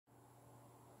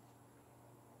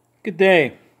Good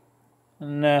day,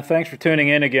 and thanks for tuning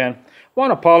in again. I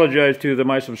want to apologize to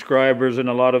my subscribers and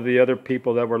a lot of the other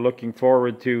people that were looking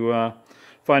forward to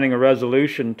finding a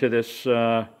resolution to this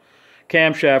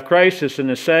camshaft crisis and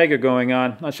the saga going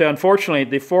on. I say, unfortunately,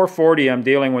 the 440 I'm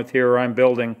dealing with here, or I'm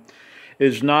building,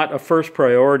 is not a first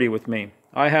priority with me.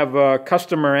 I have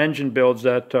customer engine builds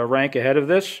that rank ahead of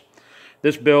this.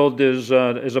 This build is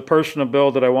a personal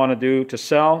build that I want to do to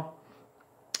sell.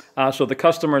 So the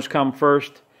customers come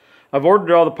first. I've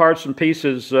ordered all the parts and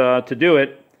pieces to do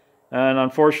it, and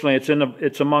unfortunately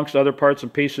it's amongst other parts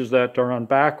and pieces that are on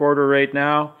back order right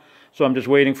now. So I'm just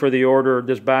waiting for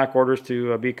this back orders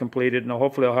to be completed, and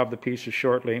hopefully I'll have the pieces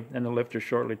shortly and the lifter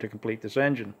shortly to complete this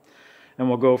engine. And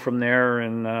we'll go from there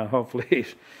and hopefully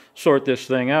sort this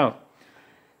thing out.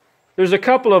 There's a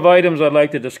couple of items I'd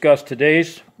like to discuss today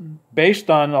based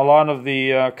on a lot of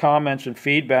the comments and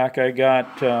feedback I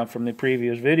got from the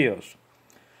previous videos.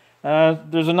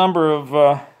 There's a number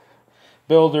of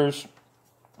builders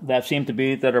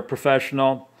that are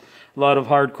professional, a lot of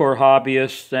hardcore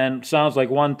hobbyists, and sounds like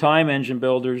one-time engine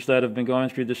builders that have been going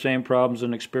through the same problems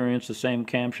and experienced the same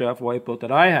camshaft wipeout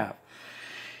that I have.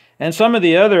 And some of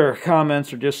the other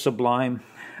comments are just sublime.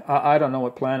 I don't know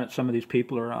what planet some of these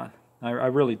people are on. I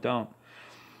really don't.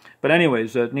 But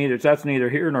anyways, that's neither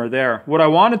here nor there. What I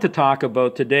wanted to talk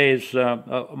about today is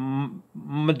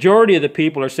majority of the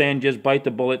people are saying just bite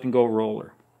the bullet and go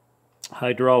roller,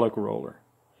 hydraulic roller.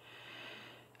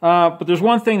 But there's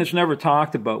one thing that's never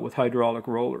talked about with hydraulic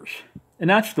rollers, and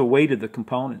that's the weight of the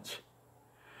components.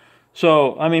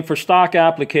 So, I mean, for stock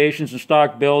applications and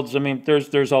stock builds, I mean,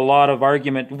 there's a lot of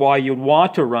argument why you'd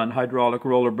want to run hydraulic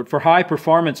roller, but for high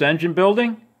performance engine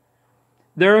building,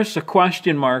 there is a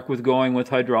question mark with going with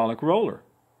hydraulic roller.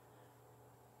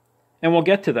 And we'll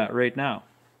get to that right now.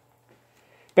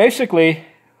 Basically,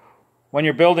 when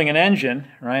you're building an engine,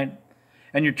 right,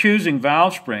 and you're choosing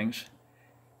valve springs,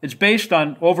 it's based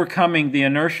on overcoming the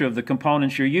inertia of the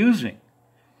components you're using.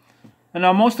 And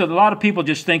now a lot of people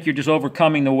just think you're just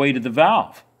overcoming the weight of the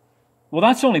valve. Well,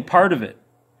 that's only part of it.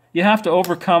 You have to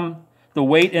overcome the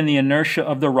weight and the inertia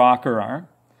of the rocker arm.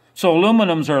 So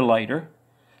aluminums are lighter.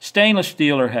 Stainless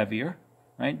steel are heavier,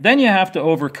 right? Then you have to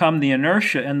overcome the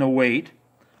inertia and the weight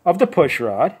of the push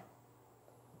rod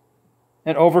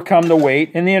and overcome the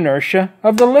weight and the inertia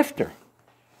of the lifter.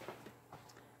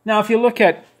 Now, if you look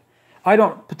at, I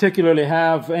don't particularly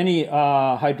have any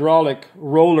hydraulic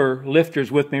roller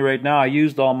lifters with me right now. I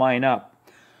used all mine up.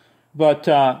 But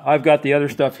I've got the other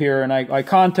stuff here, and I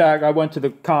went to the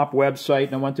comp website,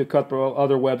 and I went to a couple of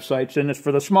other websites, and it's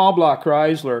for the small block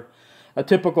Chrysler. A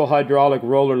typical hydraulic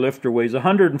roller lifter weighs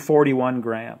 141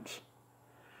 grams.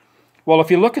 Well,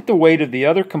 if you look at the weight of the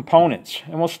other components,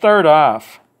 and we'll start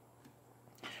off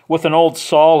with an old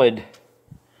solid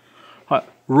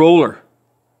roller.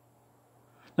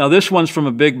 Now this one's from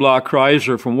a big block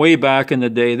Chrysler from way back in the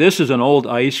day. This is an old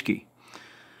Eiske.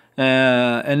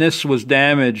 And this was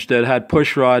damaged, that had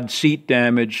pushrod seat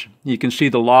damage. You can see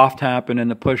the loft happen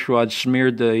and the pushrod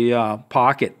smeared the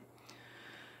pocket.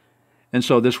 And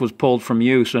so this was pulled from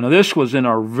use. And this was in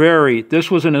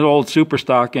an old super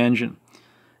stock engine,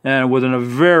 and with a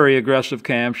very aggressive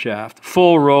camshaft,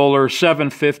 full roller,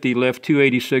 750 lift,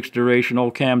 286 duration,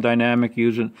 old cam dynamic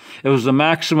using. It was the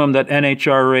maximum that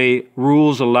NHRA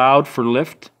rules allowed for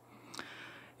lift.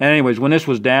 Anyways, when this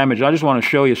was damaged, I just want to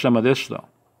show you some of this though.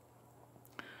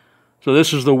 So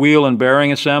this is the wheel and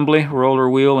bearing assembly, roller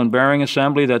wheel and bearing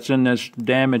assembly that's in this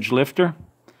damaged lifter.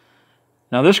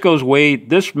 Now this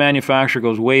manufacturer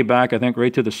goes way back, I think,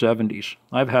 right to the 70s.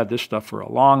 I've had this stuff for a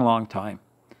long, long time.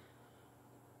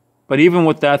 But even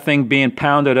with that thing being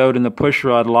pounded out in the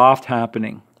pushrod loft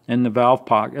happening in the valve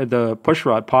pocket, the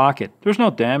pushrod pocket, there's no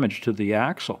damage to the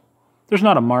axle. There's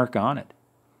not a mark on it.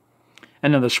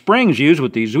 And then the springs used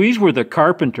with these were the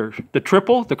Carpenter, the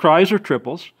Chrysler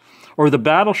triples, or the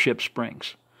Battleship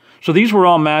springs. So these were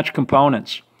all matched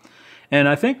components. And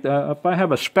I think if I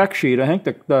have a spec sheet, I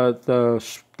think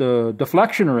the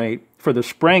deflection rate for the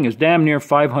spring is damn near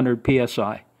 500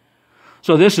 psi.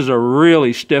 So this is a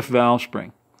really stiff valve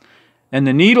spring. And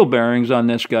the needle bearings on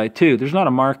this guy too, there's not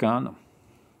a mark on them.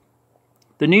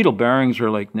 The needle bearings are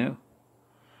like new.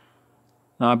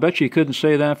 Now I bet you couldn't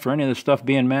say that for any of the stuff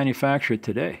being manufactured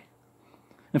today.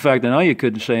 In fact, I know you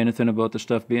couldn't say anything about the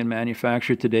stuff being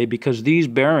manufactured today, because these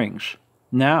bearings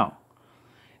now,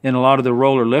 in a lot of the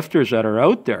roller lifters that are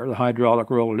out there, the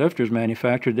hydraulic roller lifters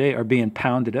manufactured today, are being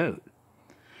pounded out.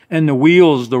 And the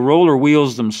wheels, the roller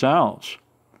wheels themselves,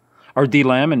 are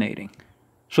delaminating.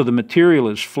 So the material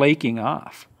is flaking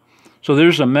off. So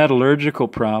there's a metallurgical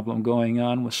problem going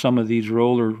on with some of these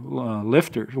roller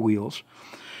lifter wheels,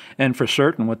 and for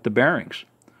certain with the bearings.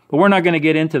 But we're not going to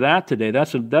get into that today.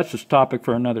 That's a topic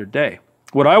for another day.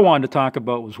 What I wanted to talk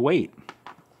about was weight.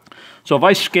 So if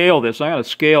I scale this, I got a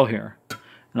scale here,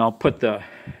 and I'll put the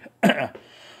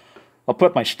I'll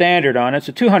put my standard on it. It's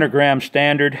a 200-gram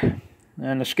standard,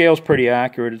 and the scale's pretty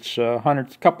accurate. It's a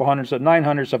couple hundredths,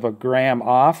 900ths of a gram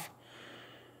off.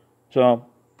 So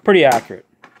pretty accurate.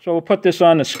 So we'll put this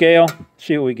on the scale,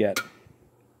 see what we get.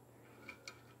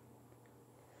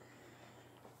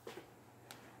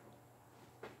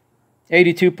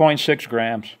 $82.6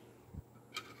 grams.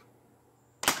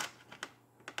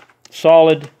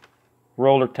 Solid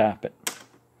roller tappet.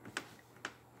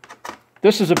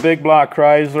 This is a big block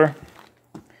Chrysler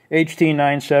HT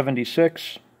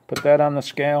 976. Put that on the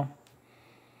scale.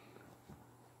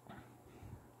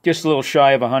 Just a little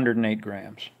shy of 108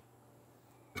 grams.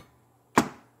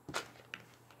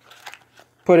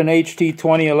 Put an HT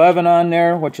 2011 on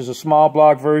there, which is a small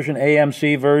block version,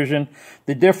 AMC version.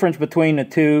 The difference between the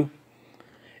two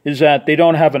is that they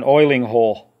don't have an oiling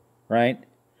hole, right?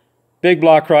 Big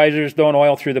block Chryslers don't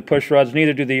oil through the push rods,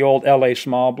 neither do the old LA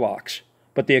small blocks.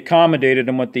 But they accommodated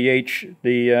them with the HT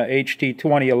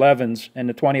 2011s and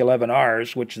the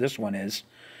 2011Rs, which this one is,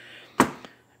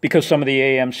 because some of the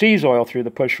AMCs oil through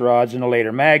the push rods and the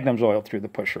later Magnums oil through the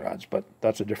push rods, but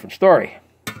that's a different story.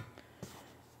 A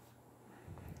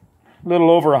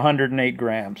little over 108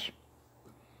 grams.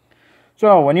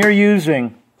 So when you're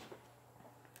using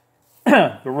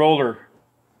the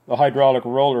hydraulic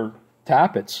roller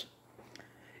tappets,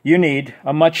 you need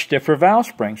a much stiffer valve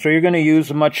spring. So you're going to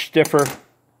use a much stiffer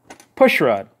push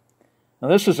rod. Now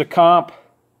this is a Comp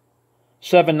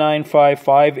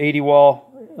 7955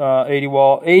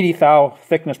 80 thou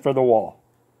thickness for the wall.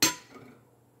 A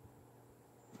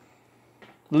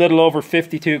little over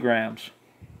 52 grams.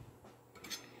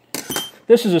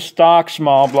 This is a stock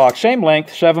small block, same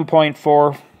length,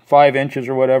 7.45 inches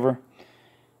or whatever.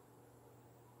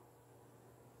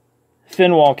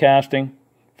 Thin wall casting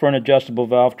for an adjustable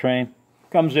valve train.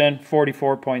 Comes in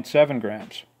 44.7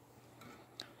 grams.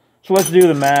 So let's do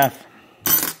the math.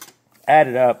 Add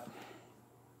it up.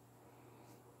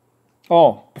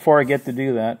 Oh, before I get to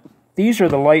do that, these are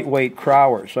the lightweight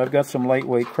Crowers. So I've got some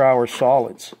lightweight Crower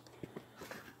solids.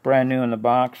 Brand new in the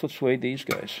box. Let's weigh these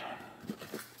guys.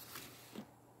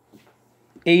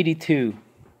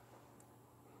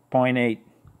 82.8.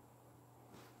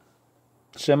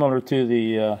 Similar to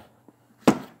the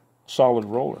solid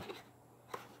roller.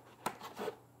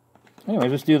 Anyway,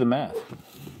 let's do the math.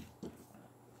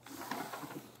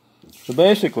 So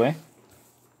basically,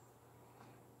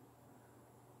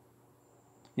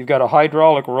 you've got a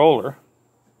hydraulic roller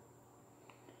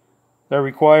that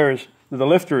requires, the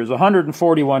lifter is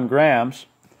 141 grams,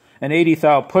 an 80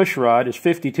 thou push rod is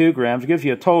 52 grams. It gives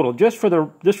you a total just for the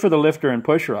lifter and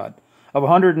push rod of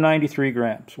 193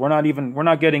 grams. We're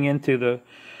not getting into the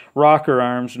rocker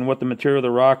arms and what the material of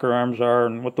the rocker arms are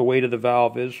and what the weight of the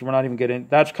valve is. We're not even getting,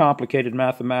 that's complicated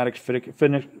mathematics,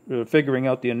 figuring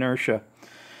out the inertia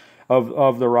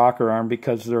of the rocker arm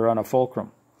because they're on a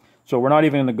fulcrum. So we're not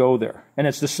even going to go there. And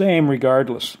it's the same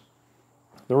regardless.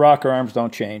 The rocker arms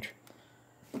don't change.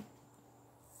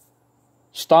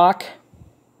 Stock,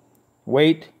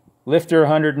 weight, lifter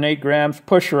 108 grams,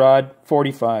 push rod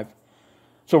 45.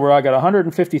 So I got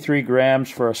 153 grams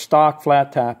for a stock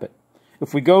flat tappet.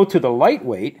 If we go to the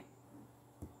lightweight,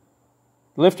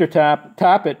 lifter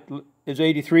tappet is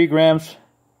 83 grams.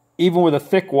 Even with a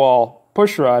thick wall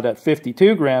push rod at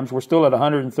 52 grams, we're still at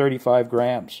 135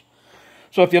 grams.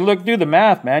 So if you do the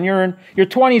math, man, you're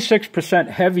 26%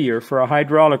 heavier for a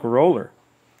hydraulic roller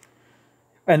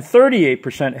and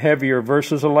 38% heavier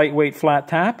versus a lightweight flat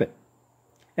tappet.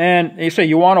 And they say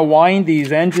you want to wind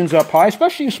these engines up high,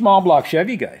 especially you small block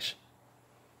Chevy guys.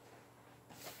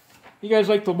 You guys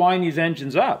like to wind these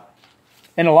engines up.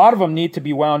 And a lot of them need to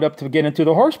be wound up to get into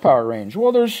the horsepower range.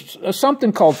 Well, there's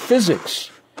something called physics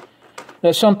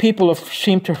that some people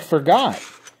seem to have forgot.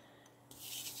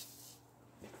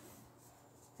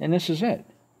 And this is it.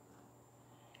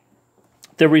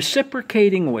 The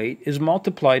reciprocating weight is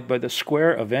multiplied by the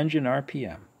square of engine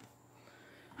RPM.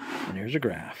 And here's a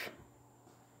graph.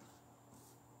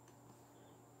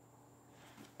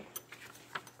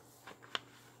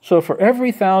 So for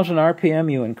every 1,000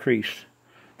 RPM you increase,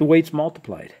 the weight's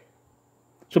multiplied.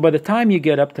 So by the time you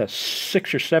get up to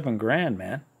 6 or 7 grand,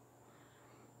 man,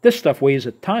 this stuff weighs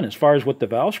a ton as far as what the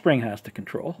valve spring has to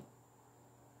control.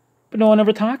 But no one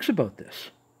ever talks about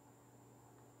this.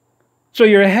 So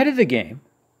you're ahead of the game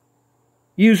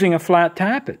using a flat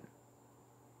tappet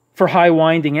for high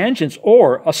winding engines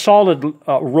or a solid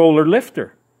roller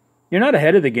lifter. You're not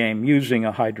ahead of the game using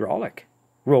a hydraulic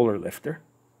roller lifter.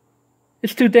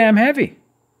 It's too damn heavy.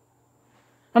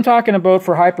 I'm talking about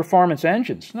for high-performance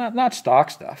engines, not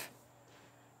stock stuff.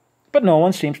 But no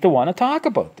one seems to want to talk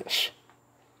about this.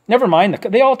 Never mind,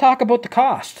 they all talk about the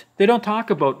cost. They don't talk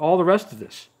about all the rest of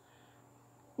this.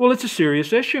 Well, it's a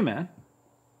serious issue, man.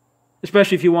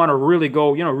 Especially if you want to really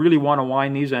go, really want to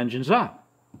wind these engines up.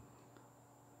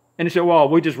 And you say, well,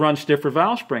 we just run stiffer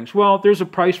valve springs. Well, there's a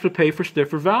price to pay for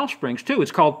stiffer valve springs, too.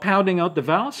 It's called pounding out the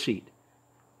valve seat.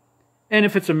 And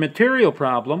if it's a material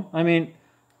problem, I mean,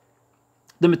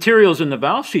 the materials in the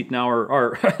valve seat now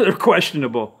are they're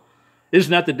questionable.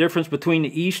 Isn't that the difference between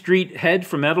the E Street head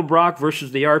from Edelbrock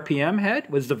versus the RPM head?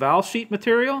 Was the valve seat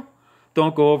material?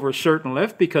 Don't go over a certain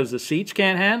lift because the seats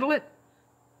can't handle it?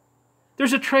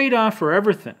 There's a trade-off for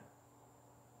everything.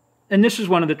 And this is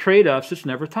one of the trade-offs that's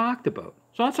never talked about.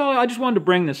 So that's all. I just wanted to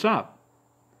bring this up.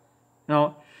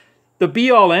 Now, the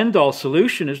be-all, end-all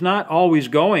solution is not always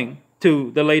going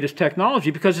to the latest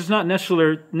technology because it's not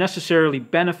necessarily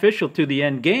beneficial to the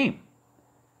end game.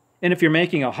 And if you're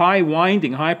making a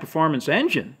high-winding, high-performance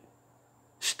engine,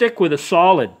 stick with a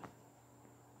solid.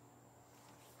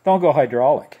 Don't go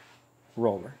hydraulic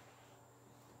roller.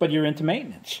 But you're into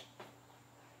maintenance.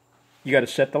 You got to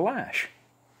set the lash,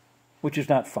 which is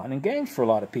not fun and games for a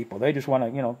lot of people. They just want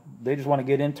to, they just want to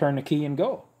get in, turn the key, and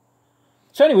go.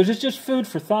 So anyways, it's just food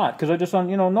for thought because I just,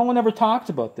 no one ever talks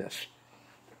about this.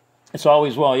 It's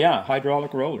always, well, yeah,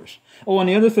 hydraulic rollers. Oh, and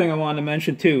the other thing I wanted to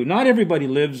mention, too, not everybody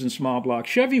lives in small block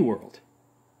Chevy world.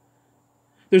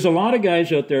 There's a lot of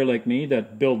guys out there like me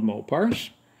that build Mopars.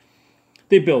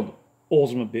 They build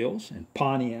Oldsmobiles and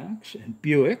Pontiacs and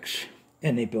Buicks,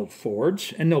 and they build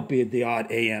Fords, and they'll build the odd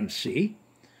AMC.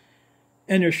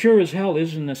 And there sure as hell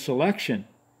isn't a selection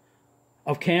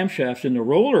of camshafts in the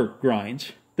roller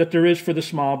grinds that there is for the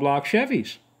small block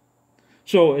Chevys.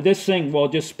 So this thing, well,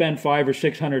 just spend $500 or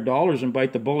 $600 and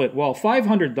bite the bullet. Well,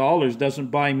 $500 doesn't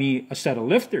buy me a set of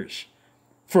lifters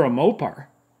for a Mopar.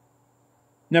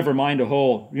 Never mind a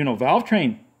whole, valve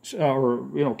train or,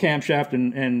 camshaft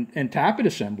and tappet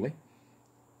assembly.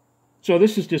 So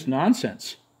this is just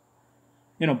nonsense.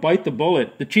 Bite the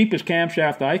bullet. The cheapest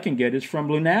camshaft I can get is from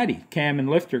Lunati, cam and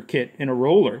lifter kit in a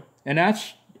roller, and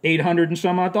that's $800 and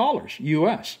some odd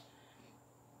US.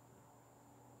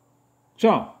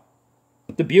 So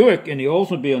the Buick and the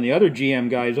Oldsmobile and the other GM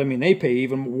guys, I mean, they pay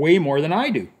even way more than I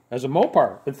do as a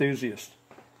Mopar enthusiast.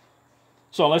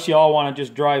 So unless you all want to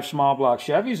just drive small block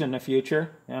Chevys in the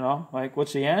future,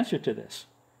 what's the answer to this?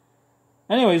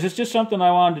 Anyways, it's just something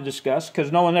I wanted to discuss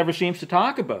because no one ever seems to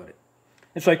talk about it.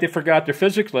 It's like they forgot their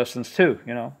physics lessons too,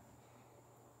 Well,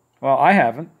 I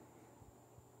haven't.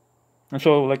 And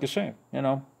so, like I say,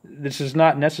 this is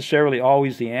not necessarily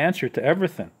always the answer to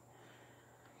everything.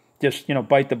 Just,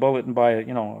 bite the bullet and buy,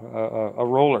 a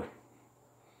roller.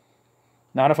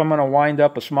 Not if I'm going to wind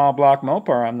up a small block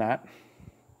Mopar, I'm not.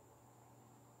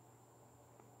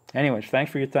 Anyways,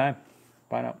 thanks for your time.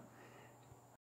 Bye now.